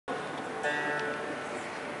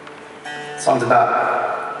Song's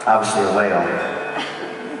about, obviously, a whale.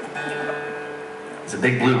 It's a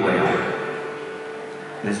big blue whale.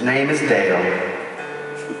 And his name is Dale.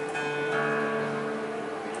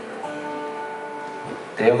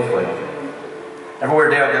 Dale the whale. Everywhere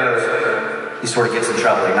Dale goes, he sort of gets in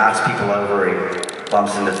trouble. He knocks people over, he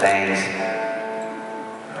bumps into things,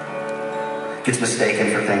 gets mistaken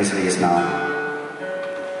for things that he is not.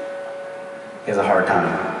 He has a hard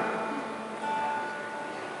time.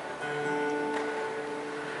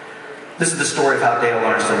 This is the story of how Dale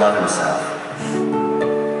learns to love himself.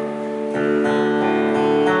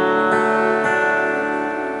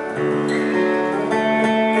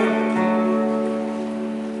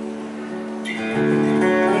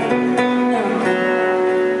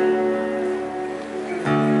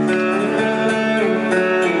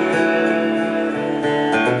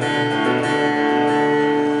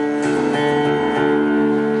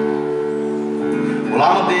 Well,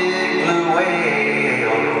 I'm a big blue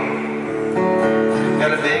whale,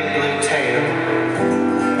 got a big blue tail.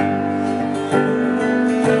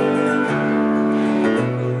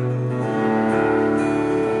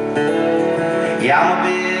 Yeah, I'm a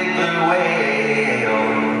big blue whale,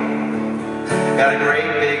 got a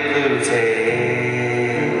great big blue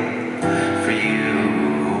tail for you.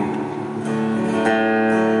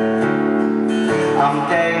 I'm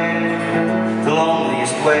Dale, the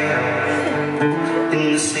loneliest whale in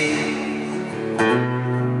the sea.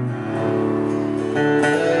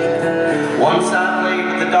 Once I played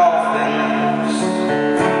with the dolphins,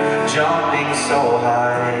 jumping so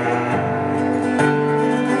high.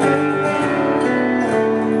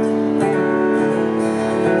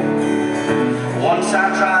 Once I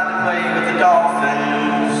tried to play with the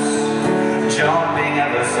dolphins, jumping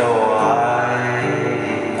ever so high.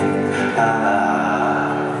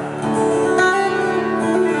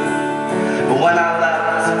 But when I left,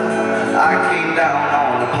 I came down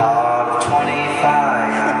on a pod of 25.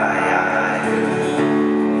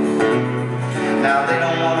 Now they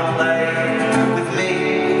don't want to play with me.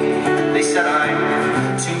 They said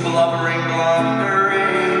I'm too blubbering,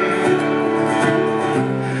 blundering.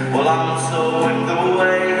 Well, I'm so in the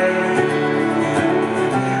way,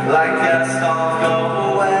 like guess I'll go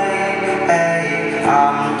away. Hey,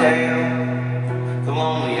 I'm Dale, the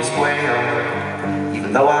loneliest whale, even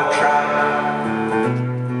though I've tried.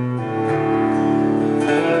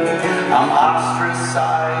 I'm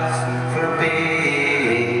ostracized for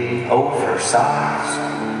being oversized.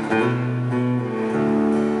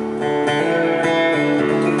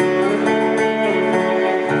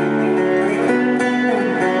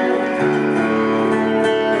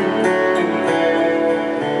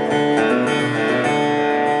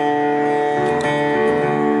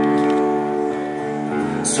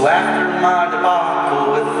 So after my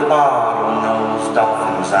debacle with the bottlenose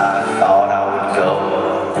dolphins, I thought I would go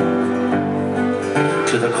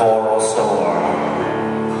to the coral store.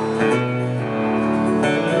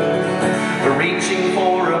 But reaching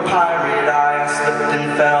for a pirate eye, I slipped and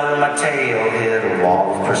fell, and my tail hit a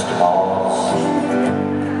wall of crystal balls.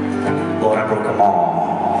 Lord, I broke them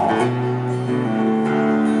all.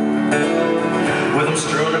 With them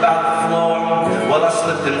strewn about the floor, well, I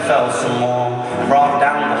slipped and fell some more, brought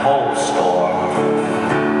down the whole store.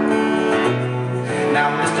 Now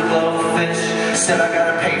Mr. Blowfish said I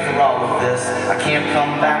gotta pay for all of this, I can't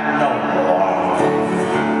come back no more.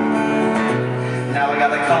 Now I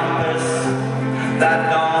got a compass that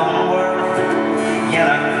don't work, and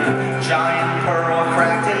a giant pearl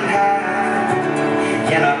cracked in half,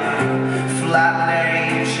 and a flat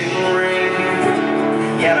ancient ring,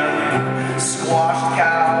 and a squashed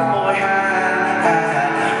cowboy hat.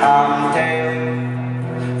 I'm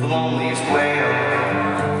Dale, the loneliest whale,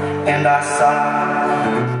 and I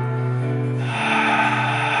sigh,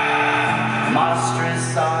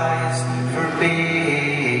 ostracized for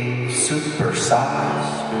being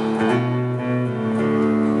supersized.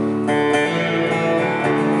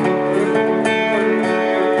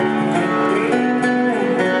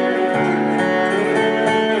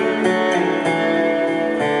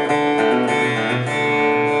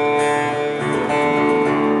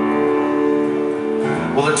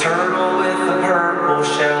 Well, the turtle with the purple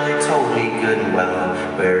shell, he told me good and well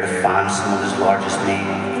where to find someone as large as me.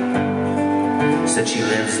 Said she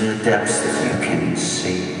lives in the depths that you can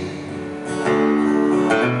see.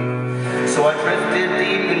 So I drifted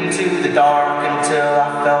deep into the dark until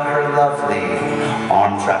I felt her lovely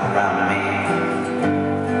arms wrap around me.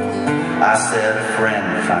 I said, a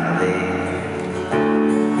friend, finally.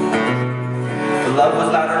 But love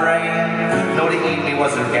was not a rain, no, to eat me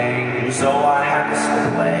was her game, so I had to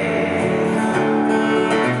slip away.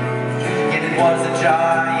 Yet it was a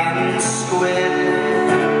giant school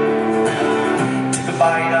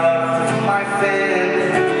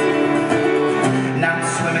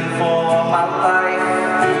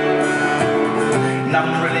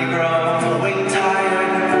growing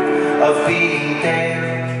tired of being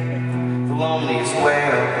there, the loneliest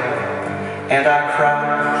whale, and I cry.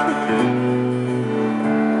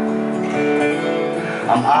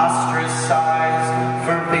 I'm ostracized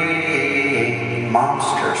for being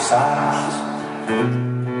monster-sized.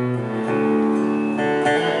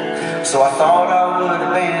 So I thought I would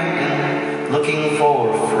abandon looking for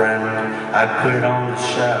a friend. I'd put it on the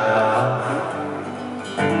shelf.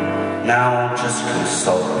 Now I'll just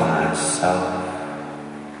consult myself.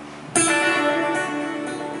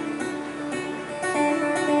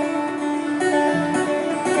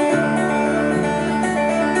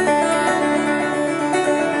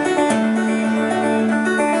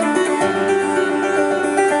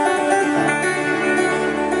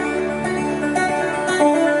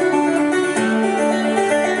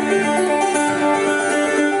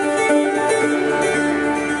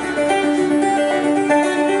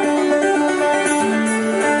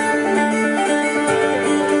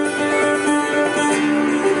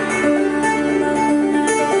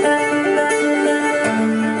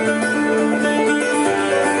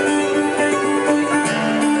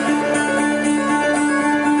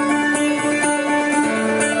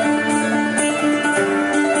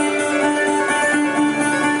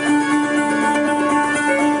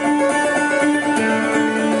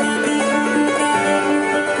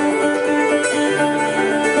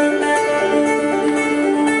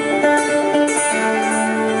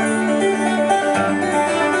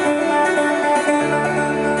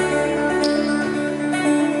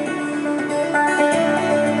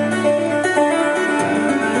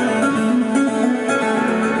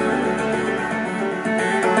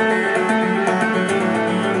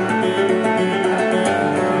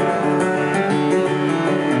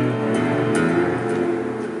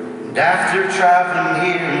 After traveling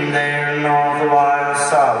here and there and all the while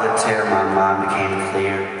solitaire, my mind became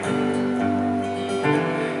clear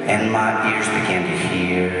and my ears began to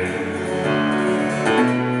hear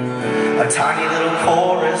a tiny little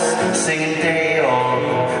chorus singing,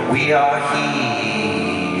 Dale, we are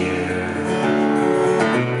here.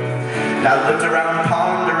 And I looked around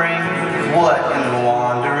pondering, what in the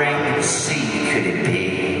wandering sea could it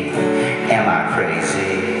be? Am I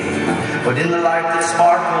crazy? But in the light that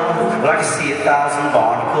sparkled, I could see 1,000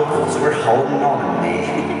 barnacles were holding on to me.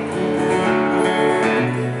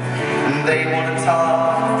 And they want to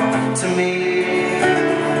talk to me.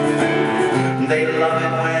 They love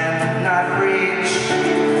it when I preach.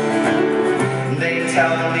 They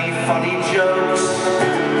tell me funny jokes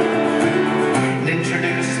and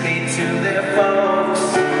introduce me to their folks.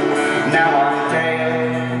 Now I'm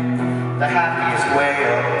Dale, the happiest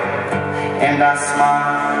whale, and I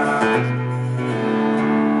smile.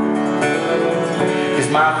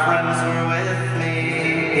 My friends were with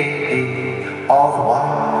me all the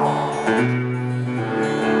while.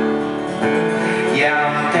 Yeah,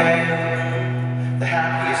 I'm Dale, the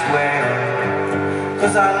happiest whale,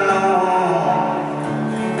 'cause I know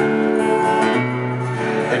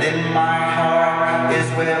that in my heart is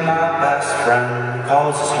where my best friend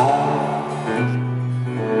calls his home.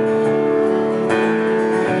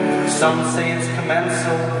 Some say it's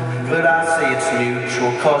commensal, but I say it's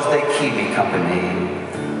mutual, 'cause they keep me company.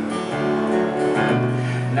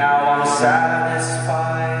 Now I'm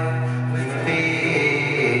satisfied with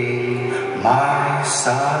being my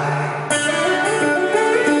side.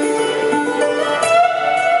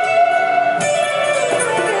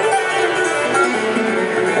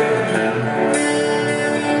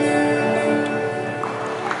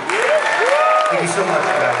 Thank you so much,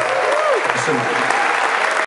 guys. Thank you so much.